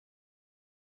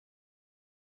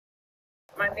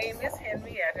My name is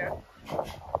Henrietta.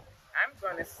 I'm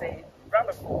going to say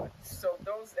Rutherford. So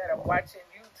those that are watching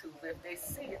YouTube, if they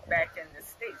see it back in the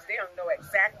States, they'll know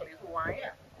exactly who I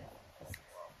am.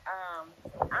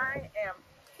 I am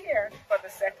here for the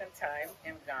second time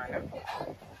in Ghana.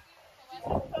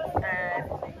 And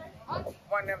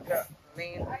one of the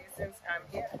main reasons I'm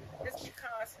here is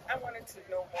because I wanted to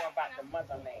know more about the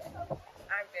motherland.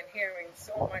 I've been hearing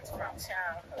so much from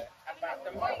childhood about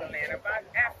the motherland, about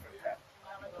Africa.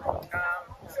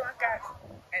 So I got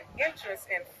an interest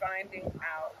in finding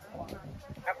out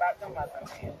about the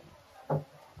motherland.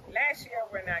 Last year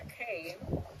when I came,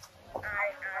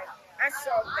 I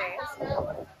saw things,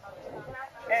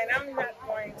 and I'm not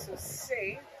going to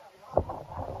say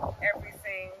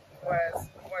everything was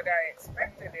what I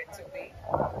expected it to be,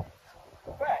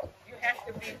 but you have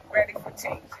to be ready for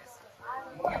changes.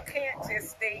 You can't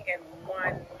just stay in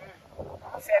one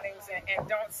settings and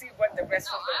don't see what the rest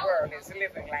of the world is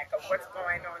living like or what's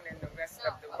going on in the rest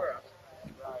of the world.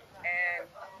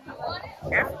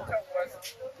 And Africa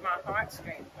was my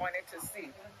heartstring, wanted to see.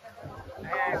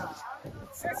 And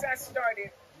since I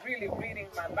started really reading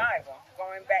my Bible,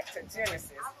 going back to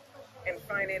Genesis and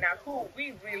finding out who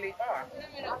we really are,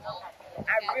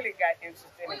 I really got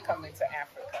interested in coming to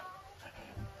Africa.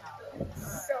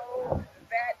 So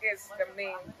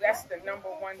that's the number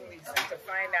one reason to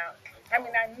find out. I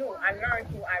mean, I learned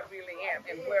who I really am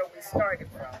and where we started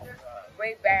from,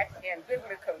 way back in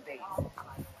biblical days,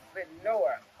 with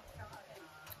Noah,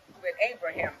 with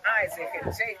Abraham, Isaac,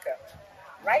 and Jacob,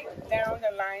 right down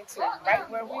the line to right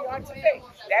where we are today.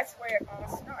 That's where it all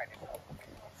started.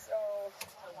 So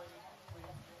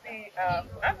the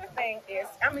other thing is,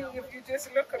 I mean, if you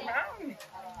just look around me,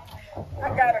 I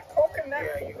got a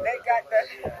coconut.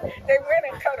 They went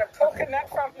and cut a coconut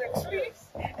from the tree,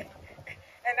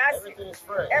 and everything is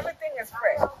fresh.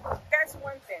 That's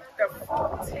one thing. The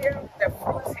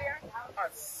fruits here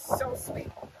are so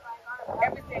sweet.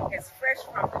 Everything is fresh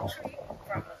from the tree,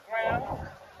 from the ground.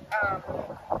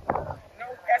 No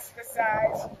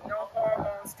pesticides, no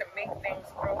hormones to make things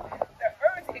grow. The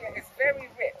earth here is very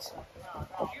rich.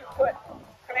 You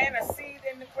plant a seed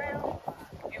in the ground,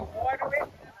 you water it,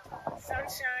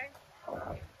 sunshine,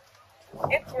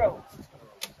 it grows.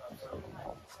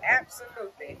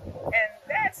 Absolutely. And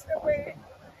that's the way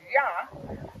Yah,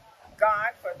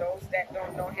 God, for those that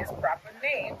don't know his proper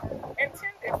name,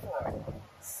 intended for it.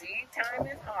 Seed time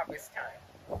is harvest time.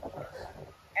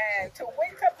 And to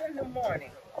wake up in the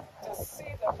morning, to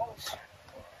see the ocean,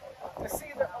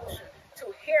 to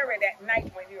hear it at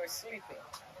night when you're sleeping.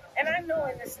 And I know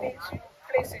in the States,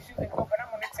 places you can go, but I'm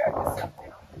going to tell you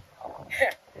something.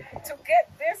 To get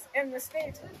this in the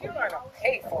States, you're going to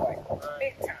pay for it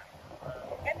big time.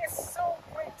 And it's so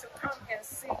great to come and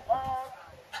see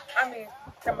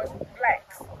the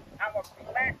blacks, our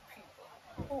black people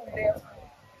who live,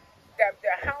 that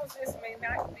their houses may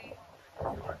not be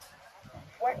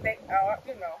what they are,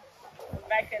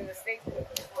 like in the States.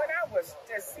 But I was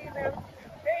to see them,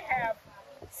 they have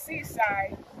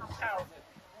seaside houses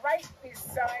right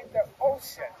beside the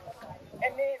ocean.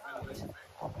 And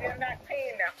they're not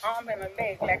paying an arm and a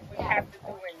leg like we have to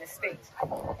do in the States.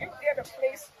 You get a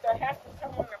place to have to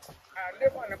come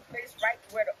live on a place right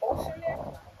where the ocean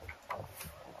is.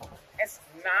 It's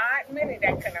not many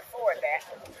that can afford that.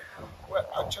 Well,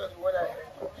 actually, what I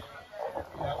thought you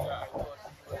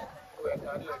were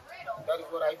Ghanaian. That is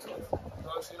what I thought.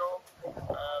 Because,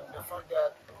 the fact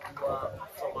that you are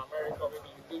from America, maybe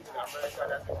you live in America,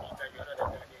 doesn't mean that you're not a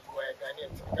Ghanaian. You are a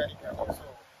Ghanaian, typically Ghanaian. So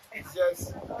it's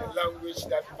just the language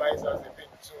that divides us a bit.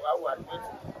 So I will admit.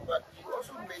 But you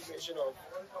also made mention of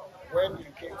when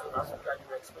you came to Africa, you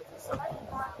were expecting something,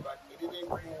 but it didn't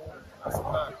go as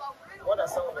planned. What are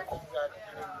some of the things that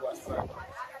didn't go as planned?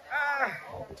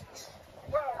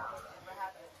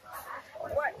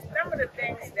 Some of the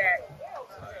things that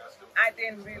I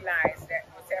didn't realize that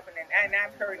was happening, and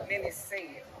I've heard many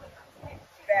say it,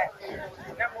 that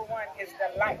number one is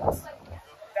the lights.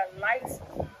 The lights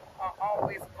are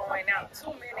always going out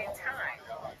too many times.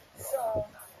 So,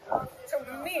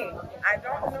 to me, I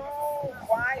don't know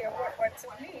why or what, but to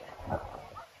me,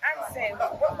 I'm saying,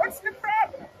 what's the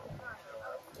problem?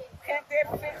 Can't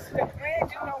they fix the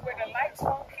grid, where the lights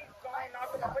won't keep going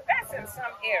off? But that's in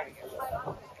some areas.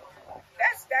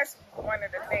 That's one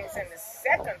of the things. And the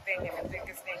second thing and the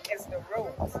biggest thing is the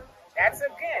roads. That's,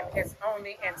 again, it's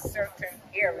only in certain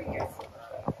areas.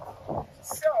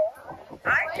 So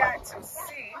I got to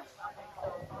see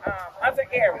other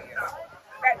areas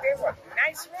that they were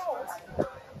nice roads.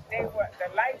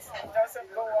 The lights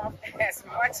doesn't go off as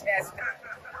much as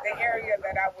the area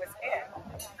that I was in.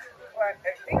 But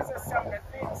these are some of the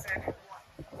things that,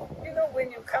 when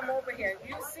over here,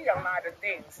 you see a lot of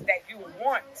things that you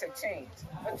want to change,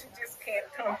 but you just can't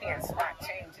come here and start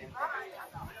changing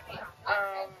things.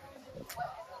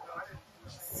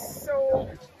 So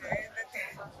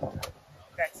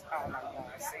that's all I'm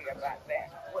going to say about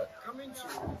that. Well, coming to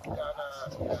Ghana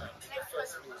in the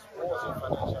first place, what was your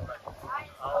financial background?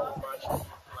 How much did you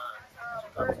plan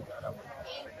to come to Ghana?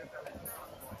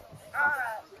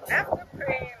 After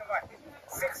paying what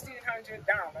 $1,600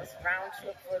 round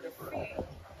trip for the fee,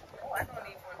 oh, I don't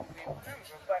even remember,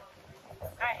 but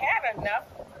I had enough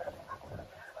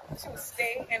to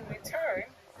stay and return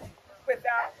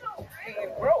without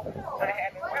being broke. I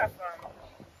had enough,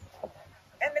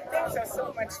 and the things are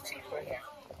so much cheaper here.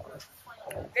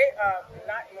 They are a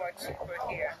lot more cheaper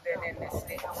here than in the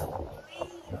States.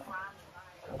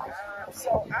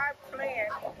 So I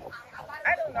planned,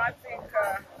 I don't know, I think,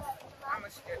 how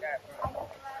much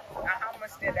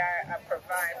did I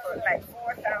provide for? Like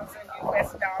 4,000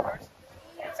 US dollars,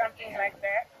 something like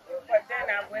that. But then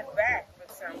I went back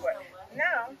with some. But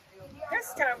now,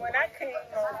 this time when I came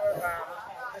over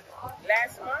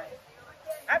last month,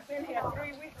 I've been here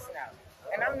 3 weeks now.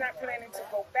 And I'm not planning to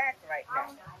go back right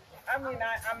now. I mean,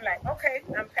 I'm like, okay,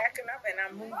 I'm packing up and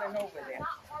I'm moving over there.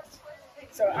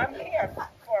 So I'm here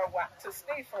for a while, to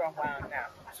stay for a while now.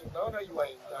 So now that you are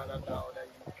in Ghana now, that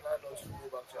you plan not to go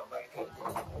back to America,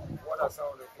 what are some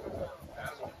of the things that you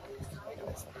plan to do to make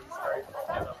this place very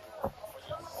comfortable for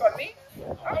you? For me?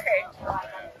 Okay.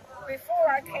 Before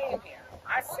I came here,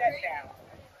 I sat down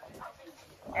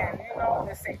and,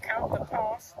 they say count the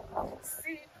cost,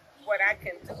 see what I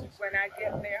can do when I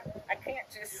get there. I can't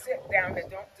just sit down and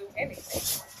don't do anything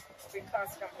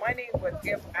because the money would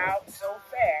give out so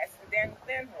fast.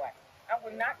 Then what? I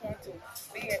would not want to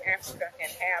be in Africa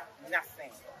and have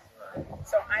nothing.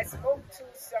 So I spoke to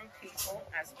some people.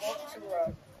 I spoke to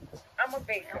I'm a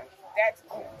baker.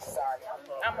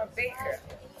 I'm a baker.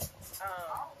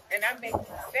 And I make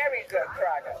very good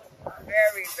products.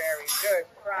 Very, very good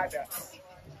products.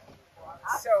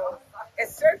 So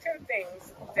it's certain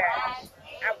things that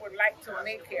I would like to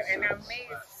make here. And I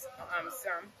made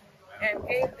some and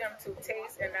gave them to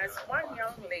taste. And there's one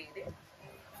young lady,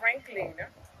 Franklina,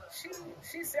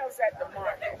 she sells at the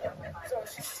market. So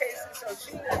she tasted, so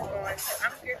she is going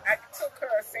to, I took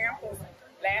her samples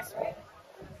last week.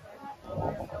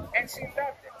 And she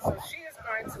loved it. So she is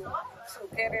going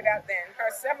to get it out there. And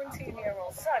her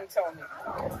 17-year-old son told me,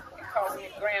 he calls me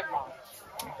Grandma.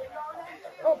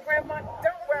 Oh, Grandma,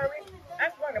 don't worry.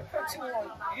 I'm going to put you on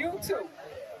YouTube.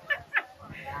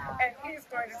 And he's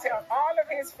going to tell all of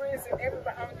his friends and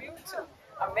everybody on YouTube,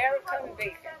 American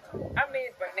bacon. I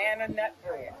made banana nut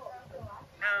bread,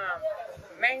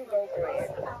 mango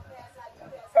bread,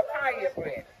 papaya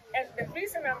bread. And the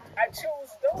reason I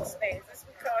chose those things is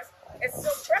because it's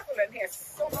so prevalent here.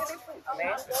 So many fruits,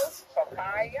 mangoes,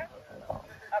 papaya,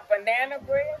 banana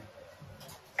bread.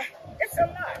 It's a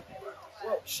lot.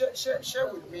 Well, share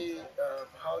with me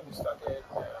how you started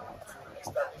to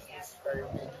establish this very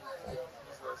big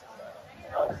business in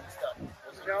Ghana. How did you start?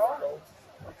 Was it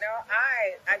No,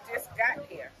 I just got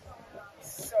here.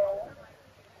 So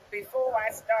before I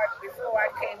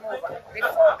came over,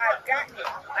 before I got here,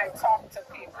 I talked to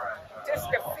people just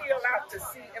to feel out to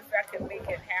see if I can make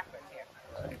it happen here.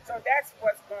 So that's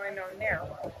what's going on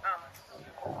now.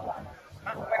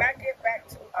 When I get back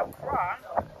to Accra,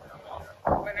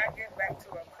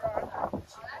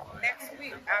 next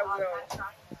week I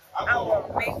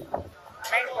will make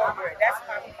mango bread. That's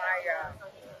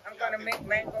I'm going to make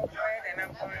mango bread and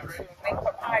I'm going to make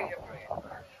papaya bread.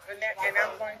 And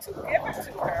I'm going to give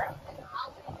it to her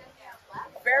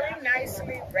very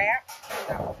nicely wrapped,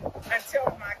 until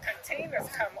my containers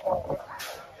come over.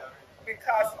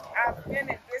 Because I've been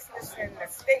in business in the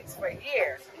States for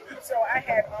years. So I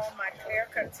had all my clear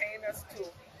containers to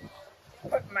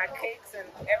put my cakes and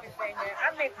everything in.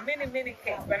 I make many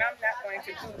cakes, but I'm not going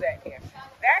to do that here.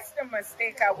 That's the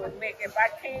mistake I would make if I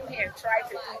came here and tried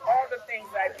to do all the things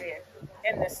I did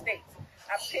in the States.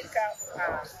 I pick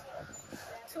out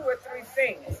 2 or 3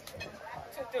 things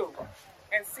to do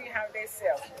and see how they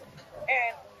sell.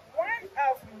 And one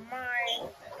of my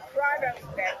products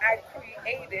that I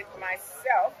created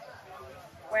myself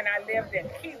when I lived in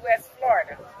Key West,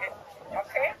 Florida,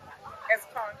 it's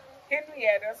called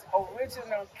Henrietta's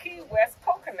Original Key West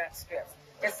Coconut Strips.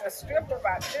 It's a strip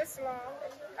about this long,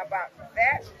 about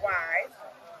that wide,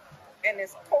 and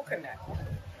it's coconut.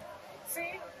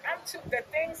 See, the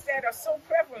things that are so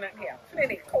prevalent here.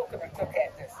 Plenty coconut. Look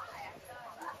at this.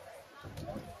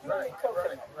 Right.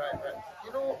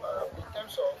 In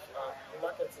terms of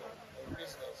marketing and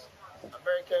business,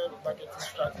 American marketing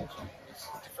strategy is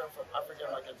different from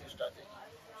African marketing strategy.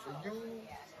 So you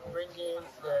bring in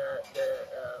the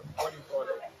what do you call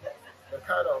it? The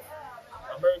kind of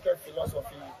American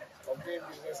philosophy of doing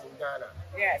business in Ghana.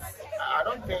 Yes. I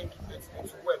don't think it's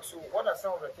work. So what are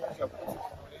some of the things you're putting in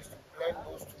place to blend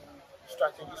those two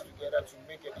strategies together to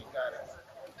make it in Ghana?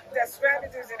 The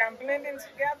strategies that I'm blending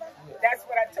together, that's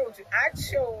what I told you. I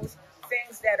chose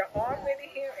things that are already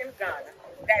here in Ghana,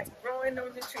 that's growing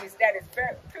on the trees, that is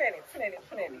very plenty.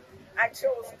 I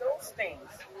chose those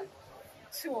things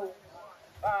to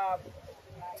uh,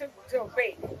 to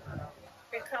bake,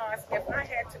 because if I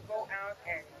had to go out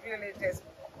and really just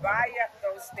buy up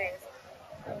those things,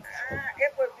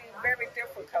 it would be very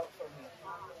difficult for me.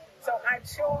 So I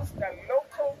chose the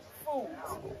local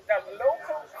foods, the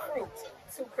local fruits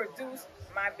to produce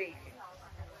my baking.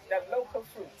 The local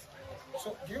fruits. So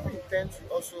do you intend to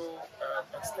also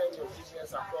extend your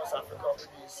business across Africa, or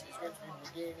maybe it's going to be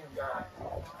within Ghana?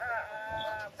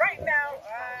 Right now,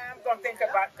 I'm going to think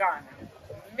about Ghana.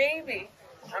 Maybe,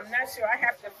 I'm not sure. I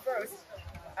have to first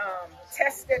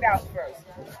test it out first.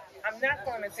 I'm not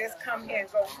going to just come here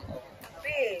and go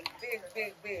big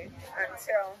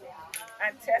until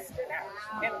I test it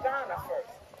out in Ghana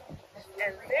first.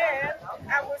 And then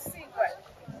I will see what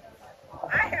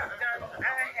I have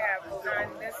done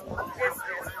this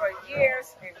business for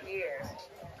years and years.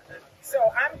 So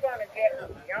I'm going to get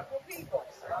younger people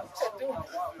to do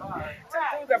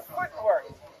the footwork.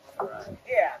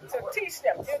 Yeah, to teach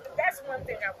them. That's one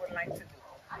thing I would like to do.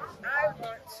 I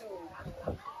want to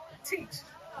teach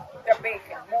the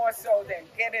baking more so than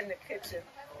get in the kitchen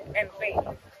and bake,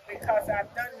 because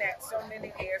I've done that so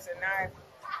many years and I've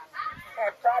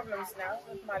had problems now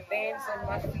with my legs and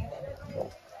my feet.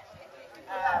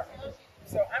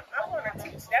 So I want to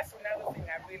teach. That's another thing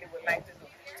I really would like to do.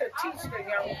 To teach the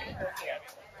young people here,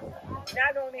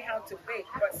 not only how to bake,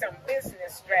 but some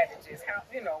business strategies, how,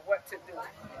 what to do.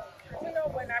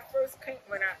 When I first came,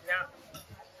 and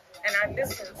I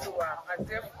listened to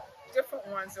different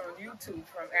ones on YouTube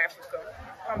from Africa,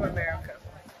 from America.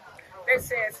 They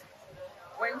says,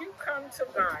 when you come to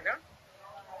Ghana,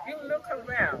 you look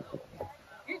around.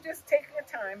 You just take your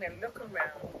time and look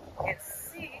around and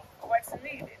see what's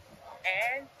needed.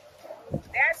 And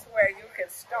that's where you can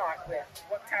start with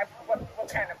what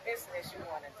kind of business you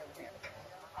want to do here.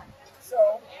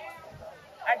 So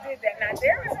I did that. Now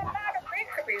there is a lot of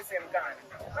bakeries in Ghana,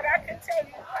 but I can tell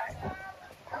you what,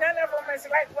 none of them is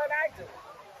like what I do.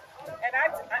 And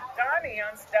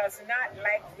Ghanaians does not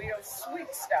like real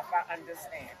sweet stuff, I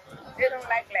understand. They don't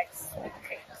like sweet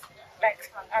cakes,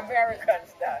 like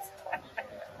Americans does.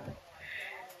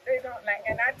 They don't like,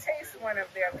 and I taste one of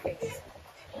their cakes.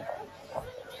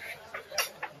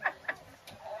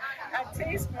 I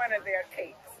taste one of their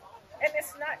cakes, and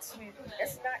it's not sweet.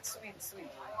 It's not sweet.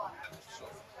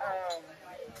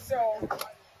 So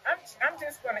I'm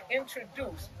just going to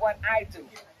introduce what I do.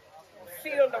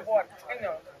 Feel the water,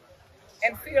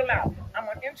 and feel out. I'm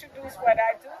going to introduce what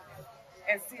I do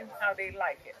and see how they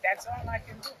like it. That's all I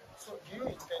can do. So do you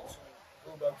intend to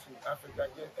go back to Africa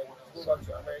and go back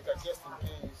to America just in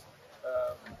case,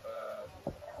 or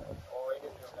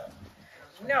anything like that?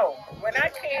 No. When I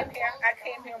came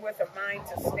here with a mind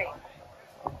to stay.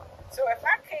 So if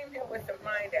I came here with the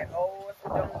mind that, if it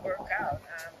don't work out,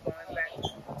 I'm going back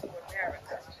to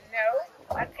America. No,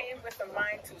 I came with the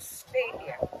mind to stay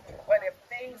here. But if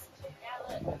things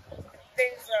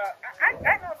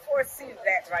I don't foresee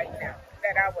that right now,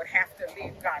 that I would have to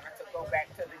leave Ghana to go back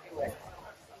to the U.S.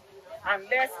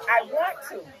 Unless I want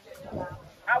to.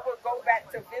 I would go back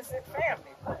to visit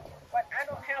family. But I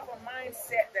don't have a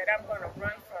mindset that I'm going to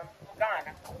run from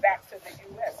Ghana back to the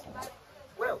U.S.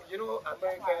 Well,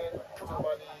 American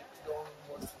normally don't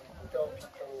want to tell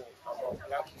people about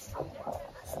Black history and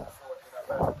so forth in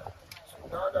America. So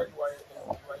now that you are in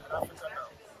Africa now,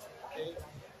 okay,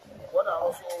 what are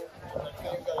also the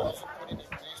things that you're also putting in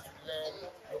place to learn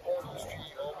your own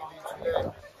history, or maybe to learn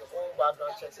your own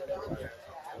background checks and everything?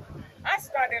 I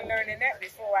started learning that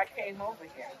before I came over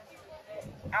here.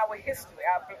 Our history,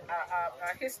 our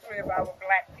history of our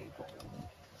Black people.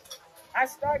 I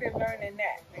started learning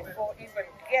that before even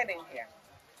getting here.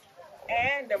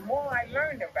 And the more I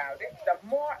learned about it, the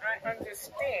more I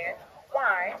understand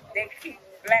why they keep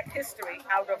Black history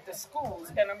out of the schools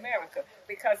in America,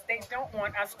 because they don't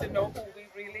want us to know who we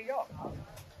really are.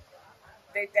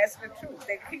 That's the truth.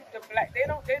 They keep the Black. They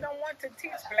don't want to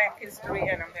teach Black history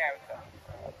in America.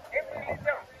 They really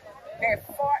don't. They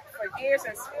fought for years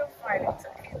and still fighting to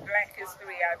keep Black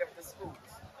history out of the schools.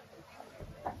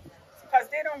 Because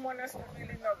they don't want us to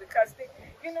really know. Because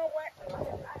you know what?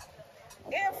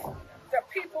 If the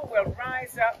people will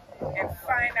rise up and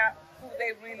find out who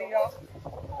they really are,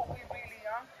 who we really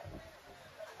are,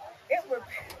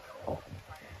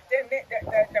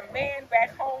 men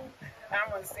back home, I'm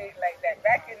going to say it like that,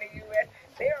 back in the U.S.,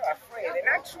 they're afraid. And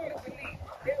I truly believe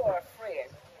they are afraid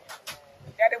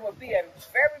that it would be a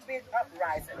very big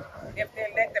uprising if they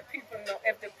let the people know,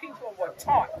 if the people were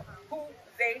taught who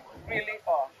they really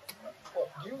are. Well,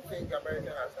 do you think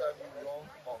America has done you wrong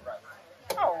or right?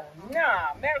 Oh,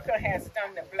 nah, America has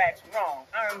done the blacks wrong.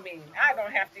 I mean, I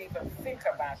don't have to even think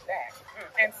about that.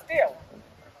 And still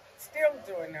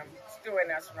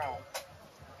doing us wrong.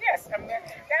 Yes,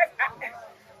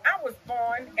 I was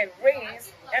born and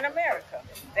raised in America.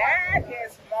 That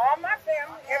is all my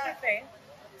family, everything.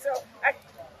 So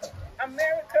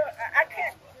America, I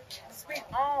can't speak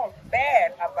all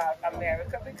bad about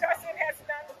America because it has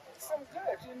done some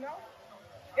good, you know.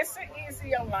 It's an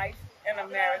easier life in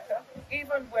America,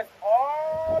 even with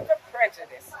all the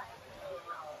prejudice,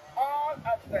 all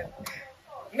of the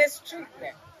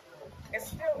mistreatment. It's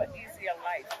still an easier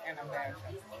life in America.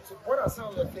 So, what are some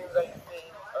of the things that you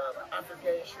think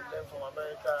Africans should learn from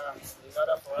America in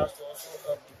order for us to also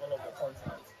help develop the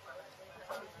continent?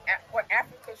 What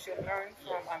Africa should learn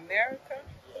from America?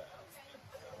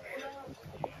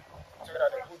 So, what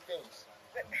are the good things?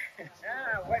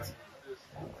 What?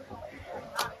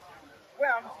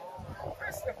 Well,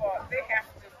 first of all, they have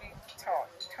to be taught.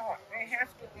 They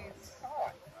have to be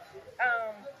taught.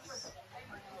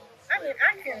 I mean,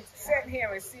 I can sit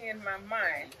here and see in my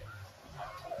mind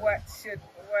what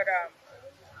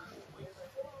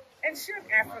and should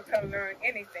Africa learn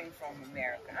anything from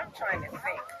America? I'm trying to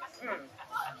think.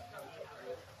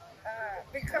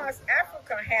 Because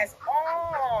Africa has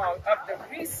all of the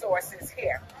resources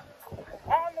here.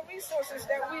 All the resources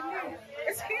that we need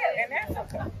is here in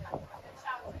Africa.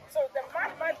 So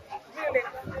my really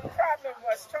problem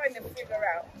was trying to figure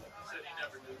out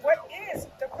what is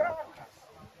the problem.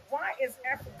 Why is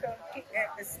Africa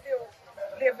still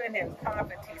living in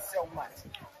poverty so much?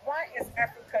 Why is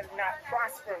Africa not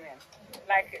prospering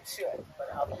like it should? But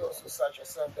have you also sat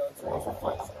yourself down to also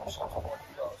find solutions to what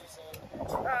you are saying?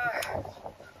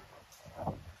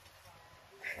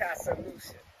 A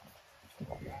solution.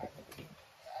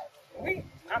 We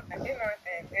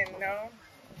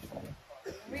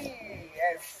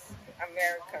as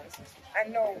Americans, I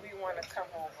know we want to come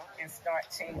over and start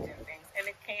changing things, and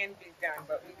it can be done,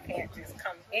 but we can't just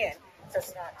come in to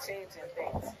start changing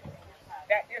things.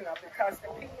 That, because the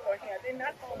people are here, they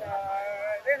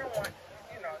don't want,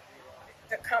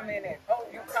 to come in and, oh,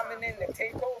 you coming in to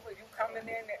take over, you coming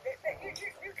in,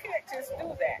 you can't just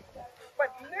do that.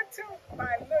 But little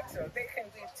by little, they can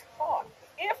be taught,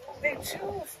 if they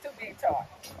choose to be taught.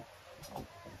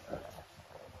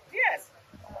 Yes,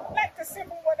 like the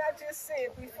simple what I just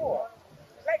said before,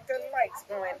 like the lights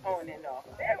going on and off.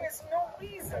 There is no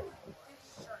reason,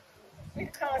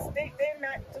 because they're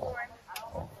not doing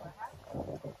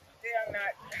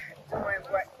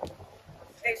what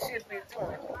they should be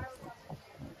doing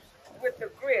with the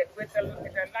grid, with the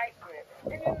light grid.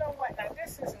 And you know what? Now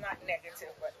this is not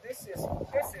negative, but this is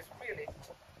really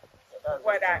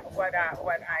what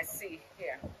I see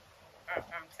here.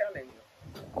 I'm telling you.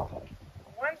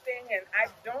 One thing, and I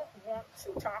don't want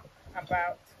to talk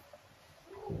about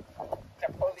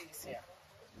the police here.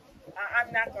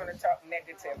 I'm not going to talk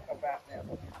negative about them,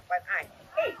 but I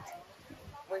hate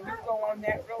when you go on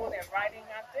that road and riding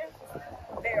out there,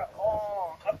 they are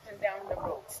all up and down the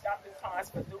road, stopping cars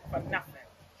for nothing.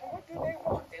 And what do they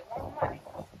want? They want money.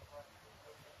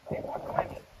 They want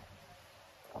money.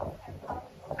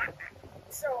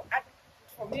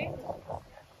 For me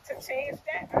to change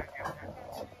that, I'm not going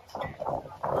to change that.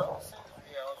 Well, since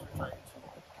we are also trying to,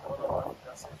 one of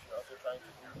Africa says we are also trying to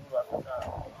improve Africa,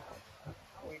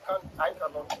 I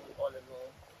cannot do it all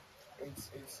alone. It's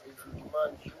to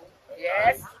demand you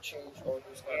Yes. to change all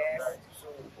those kind of narratives. So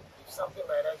if something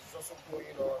like that is also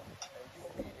going on, and you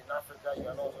being in Africa, you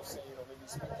are not also saying, maybe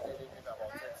speaking anything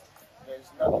about it. There's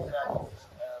nothing that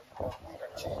we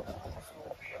can change. So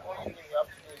the only thing we have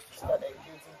to do is to start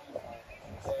engaging people,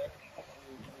 then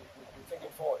we take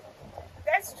it forward.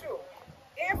 That's true.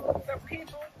 If the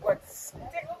people would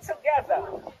stick together,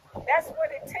 that's what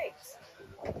it takes.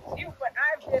 But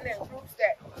I've been in groups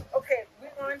that, okay,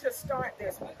 we're going to start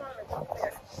this, we're going to do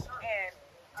this, and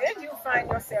then you find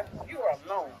yourself, you are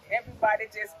alone. Everybody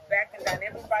just backing down.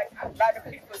 A lot of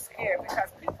people scared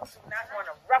because people do not want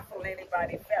to ruffle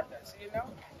anybody's feathers,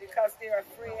 because they're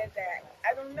afraid that,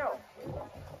 I don't know.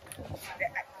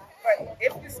 But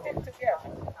if you stick together,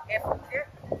 if you get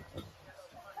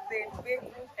the big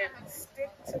group and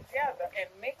stick together and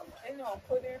make,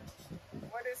 put in,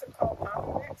 what is it called,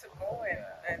 parliament, to go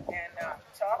and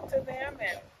talk to them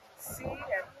and see,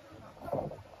 and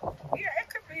it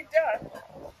could be done.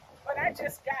 But I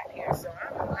just got here, so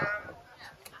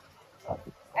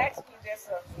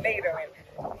later.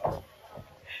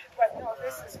 But no,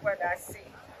 this is what I see.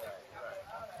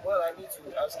 Well, I need to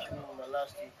ask you my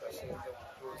last two questions that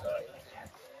will close our interview.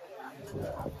 You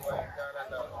are in Ghana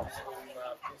now, so you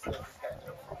have tasted this kind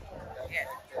of food. That you Yes.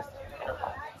 like tasting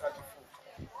local food.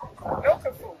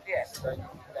 Local food, yes. You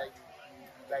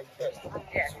like best.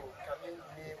 Yes. So can you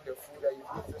name the food that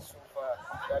you've tasted so far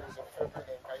that is your favorite,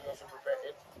 and can you also prepare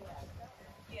it?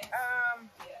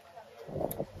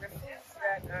 The foods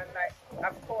that I like,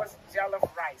 of course, jollof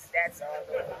rice. That's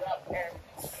good. And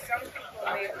some people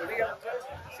make real good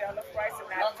jollof rice,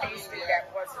 and I tasted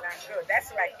that was not good.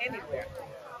 That's like anywhere.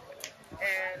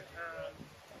 And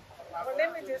well, let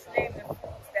me just name the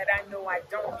foods that I know I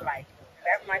don't like.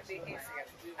 That might be easier.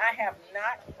 I have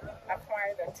not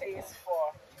acquired a taste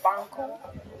for banku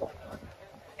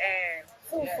and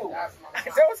fufu.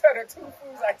 Those are the two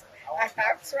foods I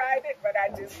have tried it, but I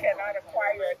just cannot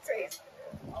acquire a taste.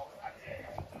 No,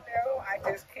 I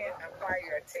just can't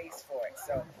acquire a taste for it.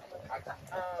 So,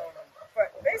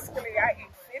 but basically, I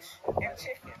eat fish and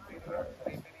chicken.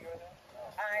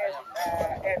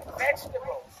 And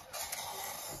vegetables.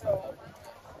 So,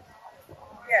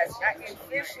 yes, I eat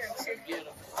fish and chicken.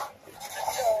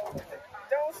 So,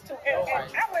 those two. And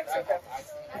I went to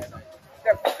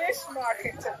the fish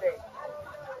market today.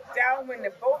 Down when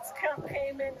the boats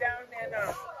came in down in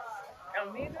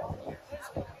Almeida.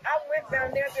 I went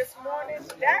down there this morning.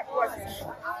 That was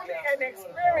truly an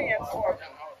experience for me.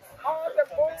 All the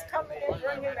boats coming in,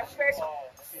 bringing the fish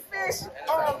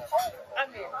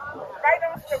right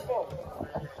off the boat.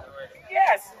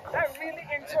 Yes, I really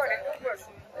enjoyed it. It was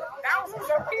thousands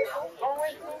of people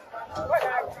going through, but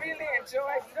I really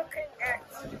enjoyed looking at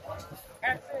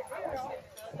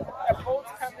the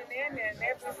boats coming in and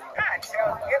everything. I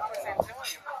tell you, it was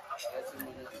enjoyable.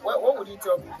 What would you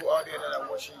tell people out there that are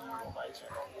watching you on my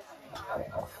channel?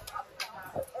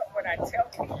 What would I tell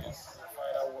people? Yes,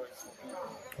 final words for people.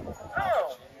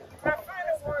 Oh, my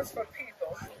final words for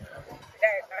people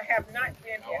that have not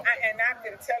been here, and I've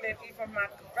been telling even my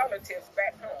relatives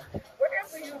back home,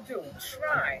 whatever you do,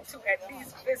 try to at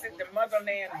least visit the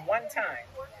motherland one time.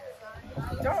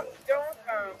 Don't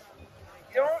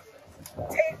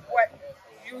take what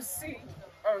you see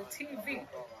on TV,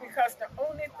 because the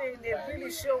only thing they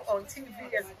really show on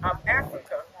TV of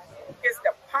Africa is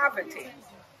the poverty.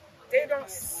 They don't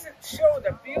show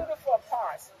the beautiful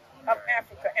parts of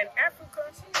Africa. And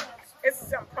Africa is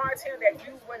some parts here that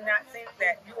you would not think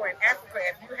that you are in Africa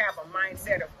if you have a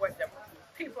mindset of what the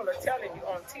people are telling you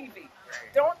on TV.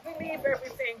 Don't believe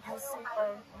everything you see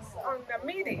on the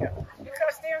media,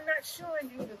 because they're not showing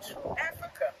you the true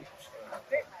Africa.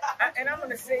 And I'm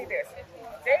going to say this: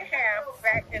 they have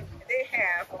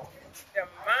the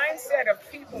mindset of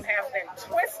people have been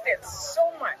twisted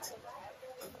so much.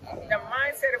 The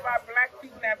mindset of our black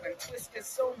people have been twisted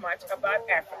so much about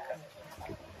Africa.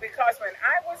 Because when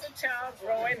I was a child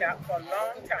growing up for a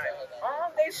long time,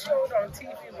 all they showed on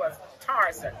TV was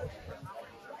Tarzan.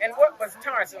 And what was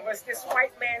Tarzan? Was this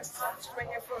white man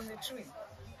swinging from the tree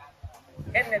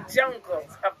in the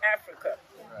jungles of Africa.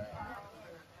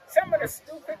 Some of the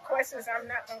stupid questions I'm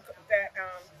not gonna,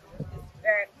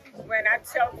 that when I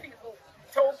told people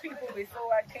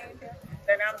before I came here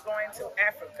that I'm going to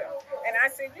Africa, and I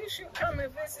said you should come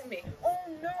and visit me. Oh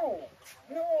no,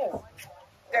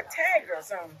 the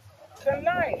tigers, the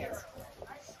lions.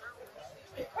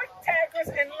 What tigers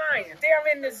and lions? They're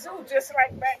in the zoo just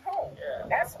like back home.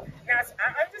 Yeah.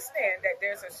 I understand that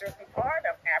there's a certain part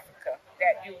of Africa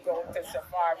that you go to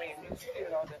safari and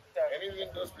and even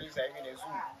those places are even a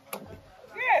zoo.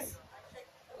 Yes,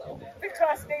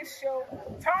 because they show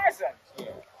Tarzan,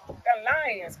 the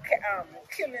lions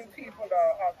killing people,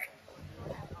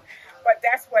 but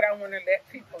that's what I want to let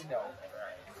people know.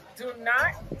 Do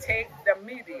not take the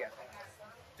media.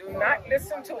 Do not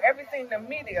listen to everything the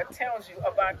media tells you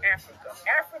about Africa.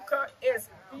 Africa is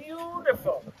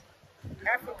beautiful.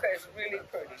 Africa is really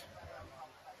pretty.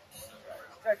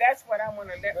 So that's what I want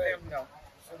to let them know.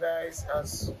 So guys,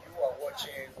 as you are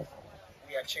watching,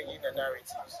 we are changing the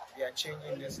narratives. We are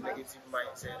changing this negative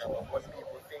mindset about what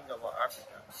people think about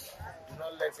Africa. Do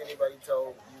not let anybody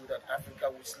tell you that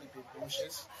Africa will sleep in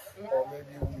bushes, or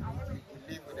maybe we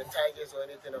live with the tigers or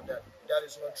anything of that. That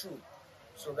is not true.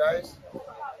 So guys,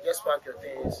 just pack your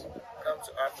things, come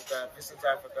to Africa, visit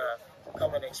Africa,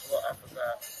 come and explore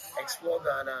Africa, explore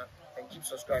Ghana, and keep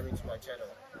subscribing to my channel.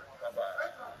 Bye-bye.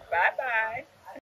 Bye-bye.